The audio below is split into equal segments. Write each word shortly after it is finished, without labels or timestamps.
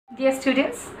Dear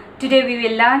students, today we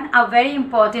will learn a very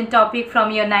important topic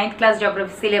from your 9th class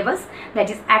geography syllabus,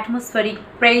 that is atmospheric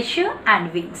pressure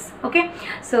and winds. Okay,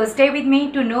 so stay with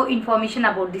me to know information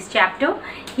about this chapter.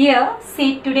 Here,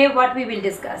 see today what we will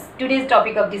discuss. Today's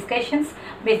topic of discussions,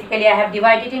 basically I have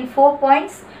divided in 4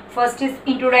 points. First is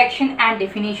introduction and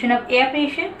definition of air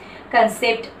pressure,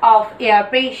 concept of air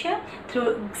pressure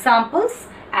through examples,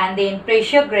 and then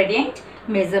pressure gradient,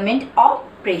 measurement of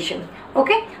pressure.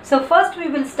 Okay, so first we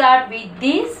will start with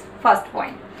this first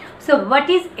point. So what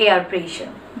is air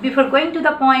pressure? Before going to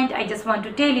the point, I just want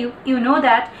to tell you, you know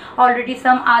that already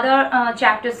some other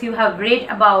chapters you have read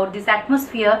about this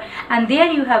atmosphere, and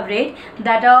there you have read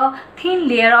that a thin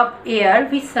layer of air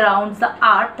which surrounds the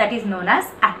earth, that is known as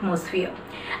atmosphere.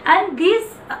 And this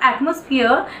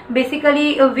atmosphere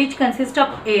basically which consists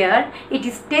of air, it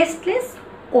is tasteless,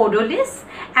 odorless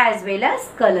as well as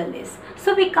colorless.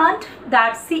 So we can't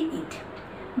see it,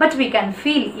 but we can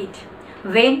feel it.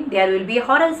 When there will be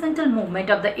horizontal movement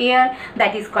of the air,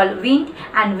 that is called wind,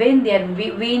 and when there will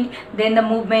be wind, then the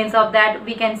movements of that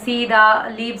we can see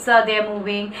the leaves are there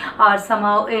moving, or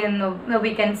somehow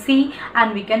we can see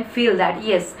and we can feel that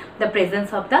yes, the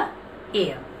presence of the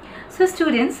air. So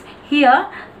students, here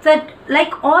that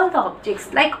like all the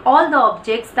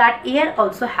objects that air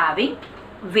also having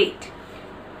weight.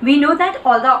 We know that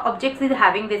all the objects is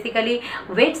having basically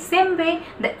weight, same way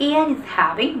the air is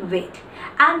having weight.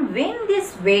 And when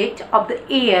this weight of the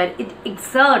air, it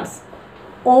exerts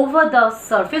over the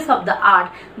surface of the earth,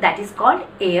 that is called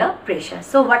air pressure.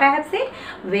 So what I have said,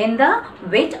 when the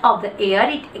weight of the air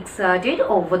it exerted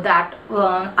over that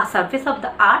surface of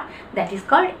the earth, that is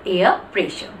called air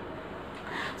pressure.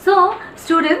 So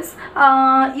students,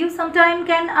 you sometimes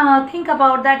can think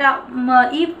about that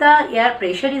if the air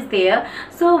pressure is there,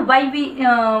 so why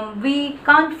we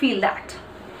can't feel that.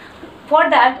 For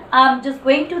that, I'm just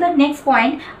going to the next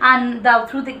point, and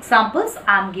through the examples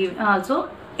I'm also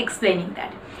explaining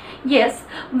that. Yes,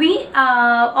 we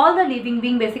all the living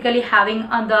being basically having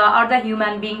or the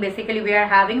human being basically we are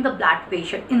having the blood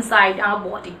pressure inside our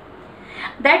body.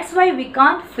 That's why we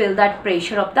can't feel that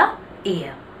pressure of the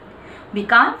air. We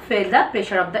can't feel the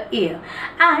pressure of the air,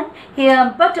 and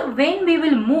here, but when we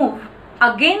will move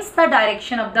against the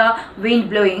direction of the wind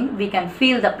blowing, we can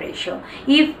feel the pressure.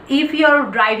 If you are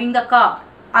driving the car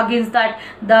against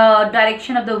the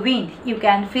direction of the wind, you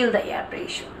can feel the air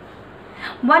pressure.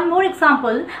 One more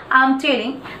example I'm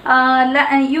telling,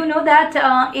 you know that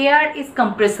air is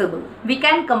compressible. We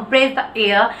can compress the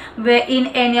air in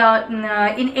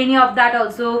any of that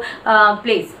also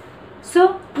place.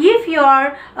 So if you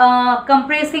are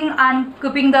compressing and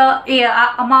keeping the air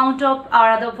amount of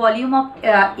or the volume of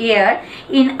air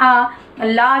in a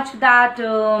large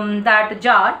that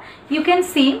jar, you can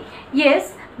see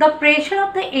yes, the pressure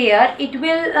of the air it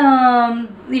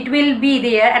will be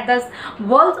there at the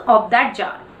walls of that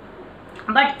jar.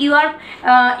 But you are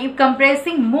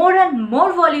compressing more and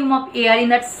more volume of air in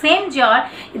that same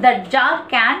jar, the jar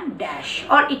can dash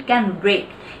or it can break.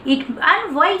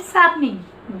 And why it's happening?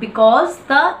 Because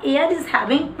the air is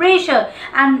having pressure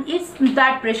and it's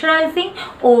that pressurizing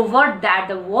over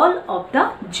the wall of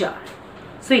the jar,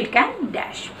 so it can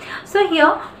dash. So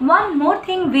here one more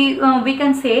thing we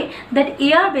can say that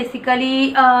air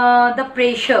basically the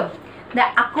pressure,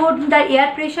 the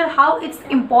air pressure, how it's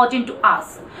important to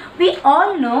us. We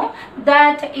all know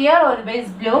that air always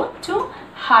blow to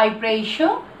high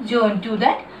pressure zone to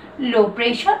that low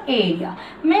pressure area.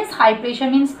 Means high pressure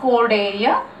means cold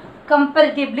area,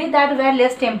 comparatively that where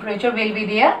less temperature will be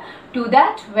there, to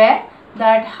that where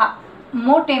that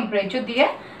more temperature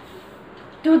there,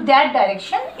 to that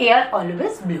direction air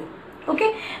always blow.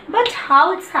 Okay, but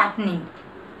how it's happening?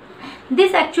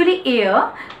 This actually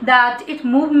air that it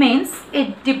movements,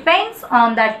 it depends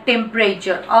on that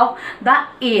temperature of the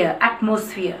air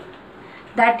atmosphere.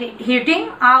 That heating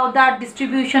out, that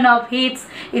distribution of heats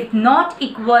is not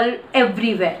equal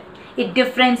everywhere. It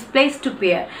differs place to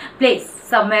place.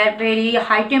 Somewhere very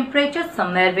high temperature,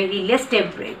 somewhere very less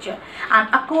temperature, and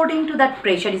according to that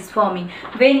pressure is forming.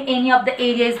 When any of the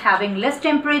area is having less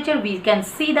temperature, we can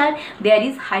see that there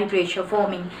is high pressure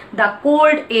forming. The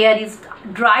cold air is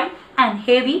dry and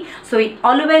heavy, so it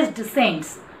always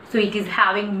descends, so it is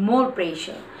having more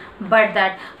pressure. But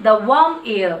that the warm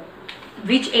air,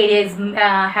 which area is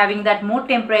having that more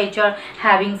temperature,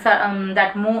 having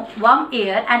that more warm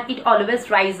air, and it always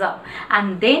rise up,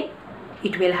 and then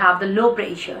it will have the low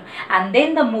pressure, and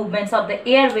then the movements of the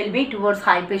air will be towards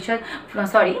high pressure,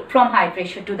 from high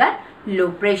pressure to that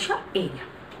low pressure area.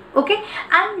 Okay,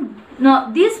 and now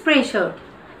this pressure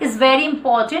is very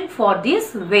important for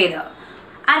this weather.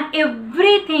 and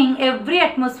everything, every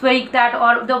atmospheric that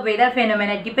or the weather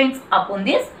phenomena depends upon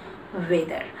this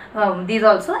weather. This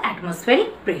also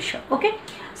atmospheric pressure. Okay,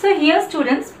 so here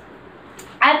students,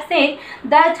 I've said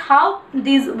that how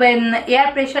this when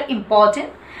air pressure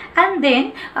important, and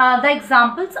then the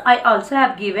examples I also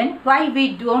have given why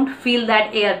we don't feel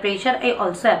that air pressure I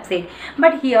also have said.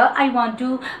 But here I want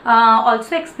to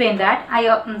also explain that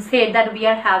I said that we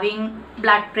are having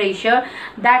blood pressure,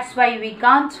 that's why we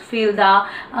can't feel the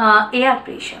air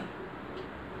pressure.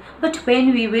 But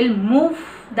when we will move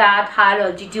that higher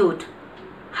altitude,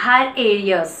 higher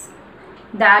areas,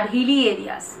 that hilly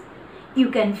areas, you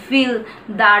can feel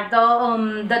that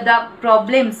the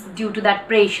problems due to that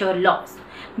pressure loss.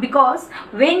 Because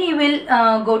when you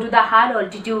will go to the higher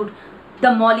altitude,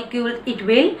 the molecule it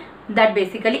will that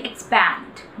basically expand,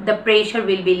 the pressure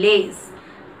will be less,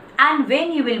 and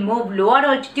when you will move lower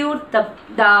altitude,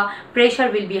 the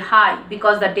pressure will be high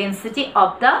because the density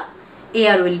of the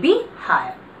air will be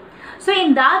higher. So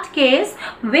in that case,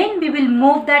 when we will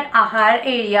move that higher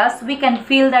areas, we can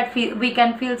feel that we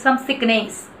can feel some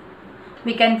sickness.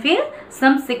 We can feel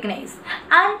some sickness,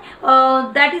 and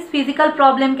that is physical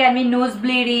problem, can be nose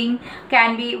bleeding,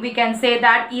 can be, we can say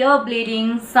that ear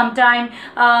bleeding, sometime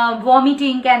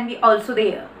vomiting can be also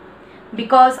there,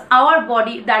 because our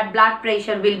body that blood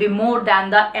pressure will be more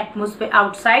than the atmosphere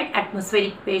outside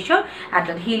atmospheric pressure at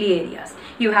the hilly areas.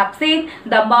 You have seen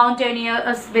the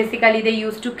mountaineers, basically they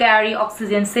used to carry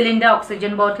oxygen cylinder,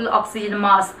 oxygen bottle, oxygen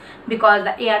mask, because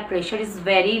the air pressure is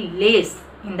very less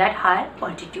in that higher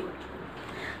altitude.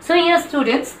 So here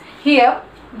students, here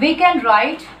we can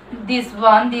write this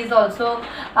one, this also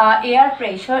air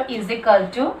pressure is equal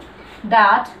to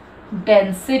that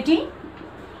density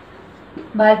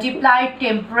multiply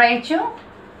temperature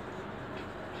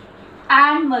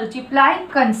and multiply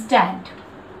constant.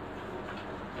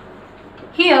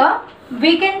 Here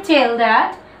we can tell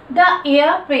that the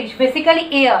air pressure,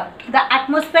 basically air, the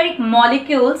atmospheric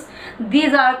molecules,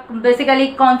 these are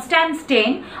basically constant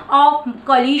state of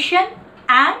collision,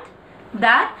 and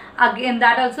that again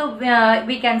that also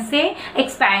we can say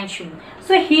expansion.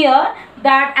 So here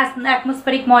that as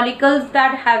atmospheric molecules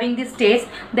that having this states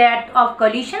that of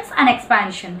collisions and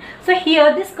expansion. So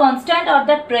here this constant or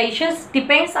the pressures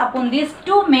depends upon these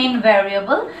two main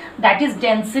variable, that is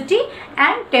density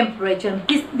and temperature.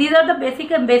 These are the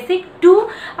basic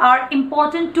two are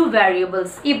important two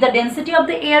variables. If the density of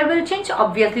the air will change,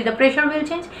 obviously the pressure will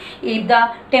change. If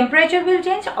the temperature will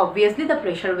change, obviously the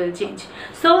pressure will change.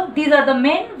 So these are the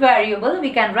main variable.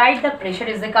 We can write the pressure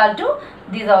is equal to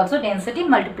these also density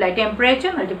multiply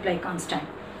temperature multiply constant.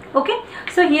 Okay,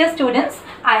 so here students,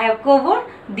 I have covered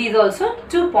these also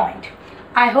 2 points.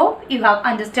 I hope you have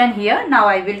understand here. Now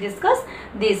I will discuss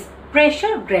this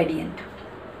pressure gradient.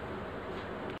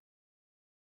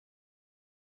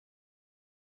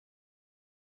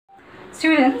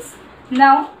 Students,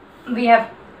 now we have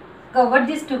covered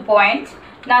these 2 points.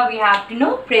 Now we have to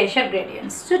know pressure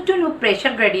gradients. So to know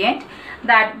pressure gradient,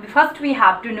 that first we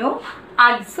have to know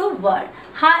ISO word.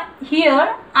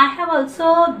 Here I have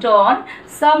also drawn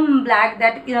some black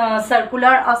that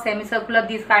circular or semicircular,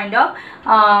 this kind of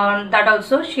that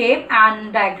also shape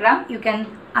and diagram. You can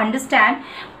understand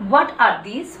what are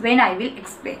these when I will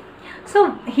explain.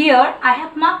 So here I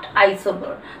have marked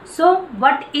isobar. So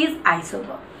what is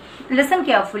isobar? Listen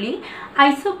carefully.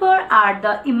 Isobar are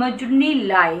the imaginary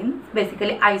lines.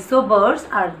 Basically isobars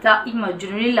are the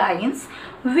imaginary lines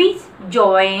which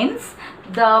joins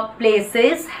the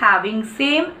places having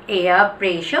same air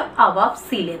pressure above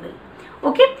sea level.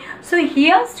 Okay, so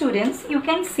here students, you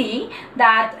can see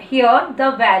that here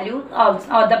the value of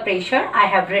or the pressure I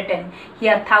have written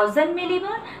here 1000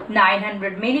 millibar,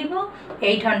 900 millibar,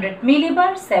 800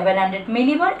 millibar, 700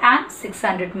 millibar and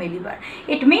 600 millibar.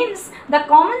 It means the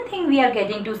common thing we are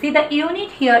getting to see, the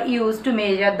unit here used to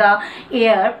measure the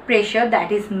air pressure,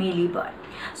 that is millibar.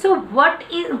 So what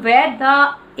is where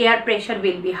the air pressure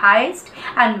will be highest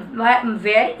and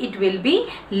where it will be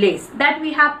less, that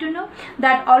we have to know.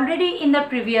 That already in the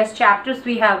previous chapters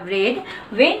we have read,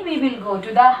 when we will go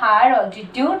to the higher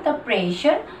altitude, the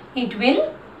pressure it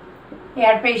will,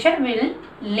 air pressure will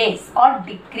less or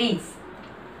decrease.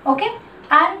 Okay,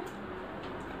 and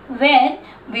when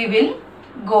we will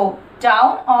go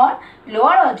down or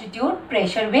lower altitude,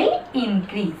 pressure will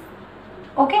increase.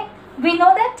 Okay, we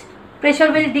know that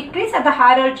pressure will decrease at the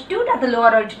higher altitude, at the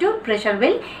lower altitude pressure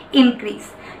will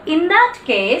increase. In that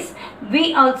case,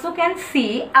 we also can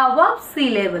see above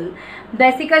sea level,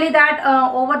 basically that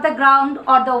over the ground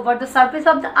or over the surface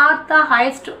of the earth, the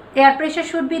highest air pressure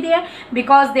should be there,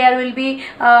 because there will be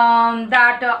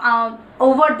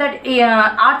over that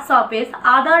earth surface,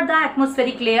 other the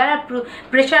atmospheric layer are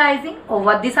pressurizing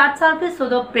over this earth surface. So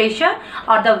the pressure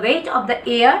or the weight of the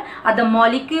air or the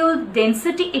molecule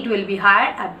density, it will be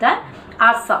higher at the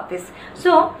earth surface.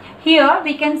 So here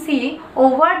we can see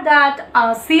over that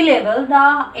sea level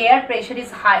the air pressure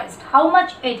is highest. How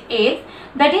much it is?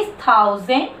 That is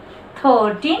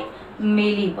 1013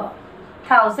 millibar.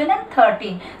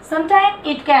 1013. Sometimes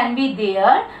it can be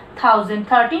there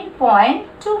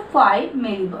 1013.25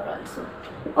 millibar also.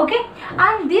 Okay,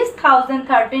 and this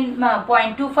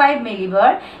 1013.25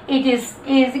 millibar, it is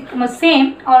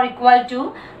same or equal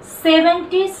to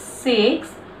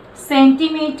 76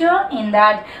 centimeter in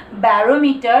that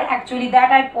barometer. Actually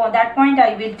that point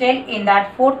I will tell in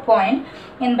that fourth point,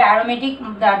 in barometric,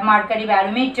 that mercury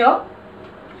barometer,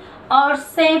 or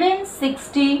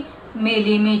 760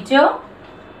 millimeter,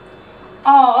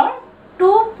 or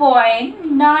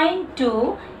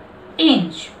 2.92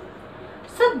 inch.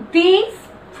 So these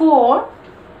four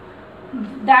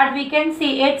that we can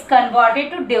see, it's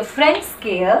converted to different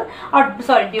scale, or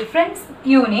sorry, different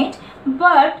unit,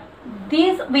 but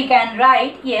these we can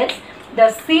write, yes,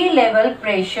 the sea level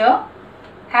pressure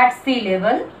at sea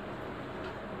level,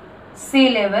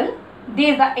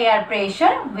 this the air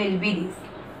pressure will be this.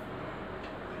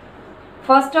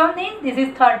 First term is, this is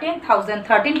 13.25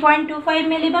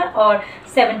 millibar, or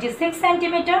 76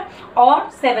 centimeter, or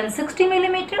 760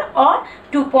 millimeter, or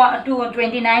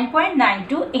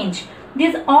 29.92 inch.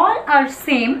 These all are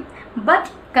same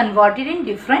but converted in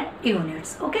different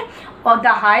units. Okay, or the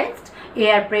highest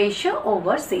air pressure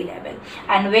over sea level.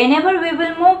 And whenever we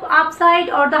will move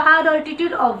upside or the higher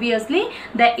altitude, obviously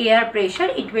the air pressure,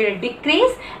 it will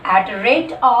decrease at a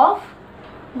rate of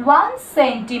 1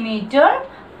 centimeter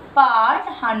per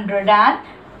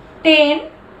 110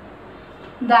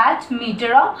 that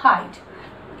meter of height.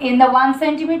 In the 1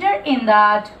 centimeter in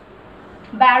that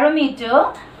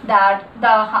barometer, that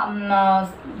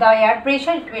the air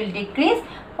pressure, it will decrease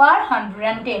per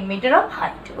 110 meter of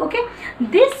height. Okay,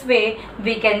 this way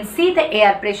we can see the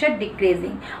air pressure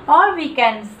decreasing, or we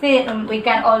can say, we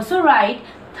can also write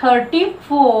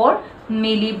 34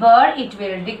 millibar, it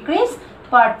will decrease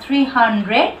per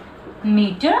 300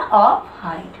 meter of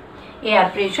height.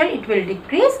 Air pressure, it will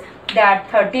decrease that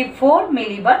 34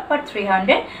 millibar per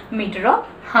 300 meter of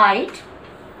height.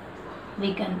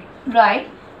 We can write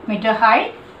meter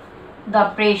height, the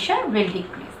pressure will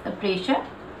decrease. The pressure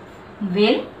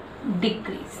will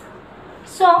decrease.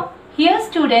 So here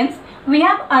students, we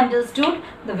have understood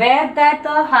where that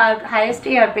the highest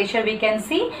air pressure we can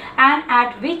see and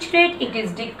at which rate it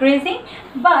is decreasing.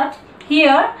 But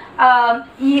here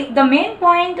the main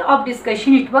point of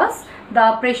discussion, it was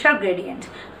the pressure gradient.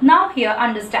 Now here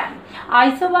understand,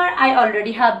 isobar I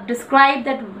already have described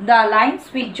that the lines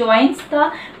which joins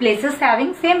the places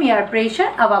having same air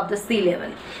pressure above the sea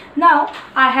level. Now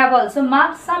I have also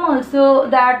marked some also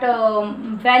that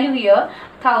value here,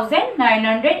 1000,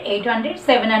 900, 800,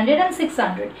 700 and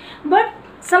 600. But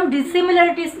some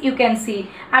dissimilarities you can see.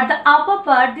 At the upper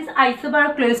part, these isobars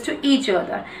are close to each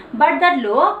other, but the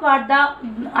lower part, the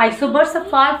isobars are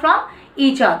far from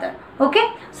each other.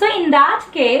 Okay, so in that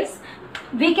case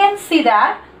we can see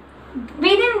that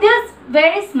within this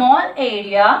very small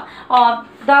area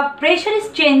the pressure is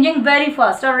changing very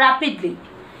fast or rapidly.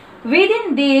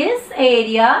 Within this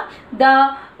area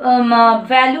the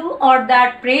value or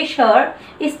that pressure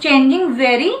is changing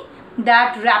very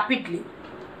rapidly.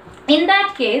 In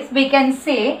that case we can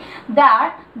say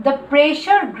that the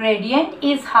pressure gradient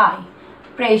is high.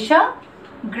 Pressure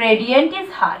gradient is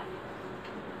high.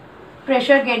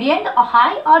 Pressure gradient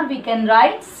high, or we can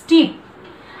write steep.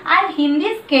 And in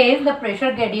this case the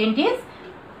pressure gradient is,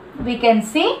 we can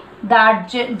say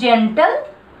that gentle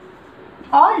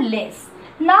or less.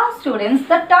 Now students,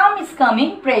 the term is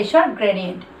coming pressure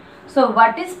gradient. So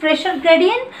what is pressure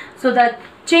gradient? So the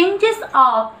changes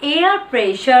of air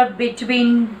pressure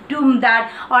between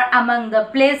that or among the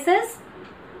places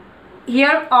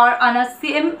here or on a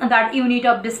same that unit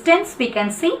of distance we can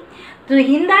see. So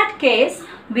in that case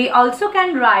we also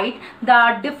can write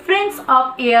the difference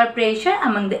of air pressure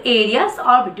among the areas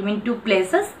or between two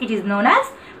places. It is known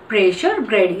as pressure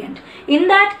gradient. In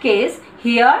that case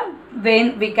here,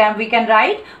 when we can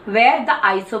write where the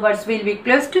isobars will be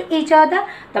close to each other,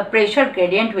 the pressure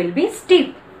gradient will be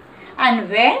steep, and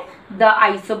where the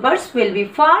isobars will be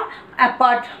far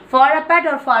apart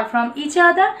or far from each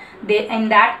other, in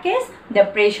that case the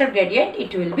pressure gradient,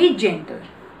 it will be gentle.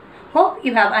 Hope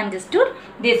you have understood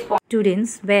this point.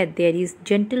 Students, where there is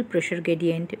gentle pressure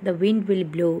gradient, the wind will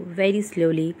blow very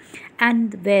slowly,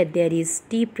 and where there is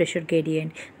steep pressure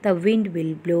gradient, the wind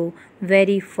will blow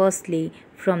very fastly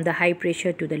from the high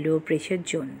pressure to the low pressure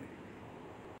zone.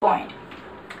 Point.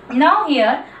 Now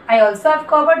here I also have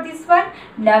covered this one.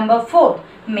 Number 4,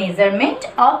 measurement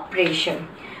of pressure.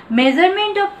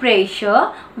 Measurement of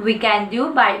pressure we can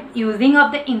do by using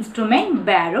of the instrument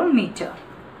barometer.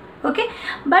 Okay,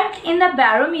 but in the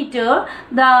barometer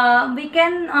we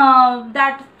can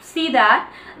see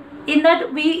that in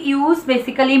that we use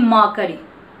basically mercury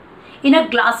in a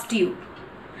glass tube,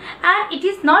 and it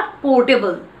is not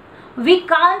portable. We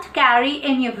can't carry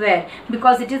anywhere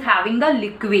because it is having the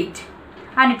liquid,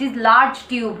 and it is large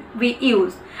tube we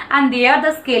use, and there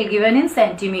the scale given in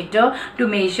centimeter to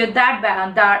measure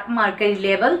that mercury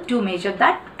level, to measure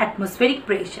that atmospheric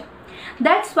pressure.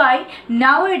 That's why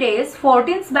nowadays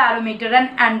 14th barometer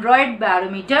and Android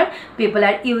barometer people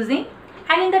are using.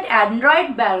 And in that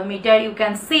Android barometer you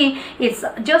can see it's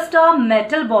just a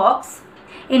metal box.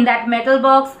 In that metal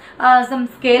box some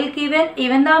scale given,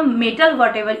 even the metal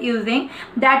whatever using,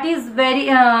 that is very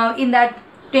in that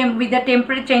with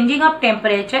the changing of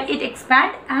temperature it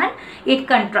expand and it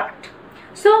contract.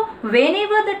 So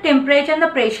whenever the temperature and the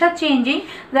pressure changing,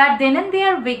 that then and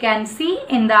there we can see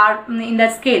in the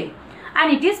scale,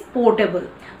 and it is portable.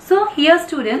 So here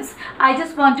students, I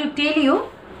just want to tell you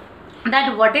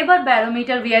that whatever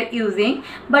barometer we are using,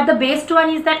 but the best one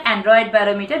is that Android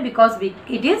barometer because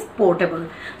it is portable.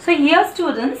 So here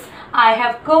students, I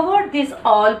have covered these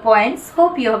all points.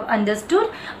 Hope you have understood.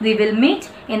 We will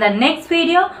meet in the next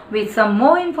video with some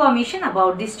more information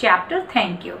about this chapter.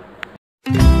 Thank you.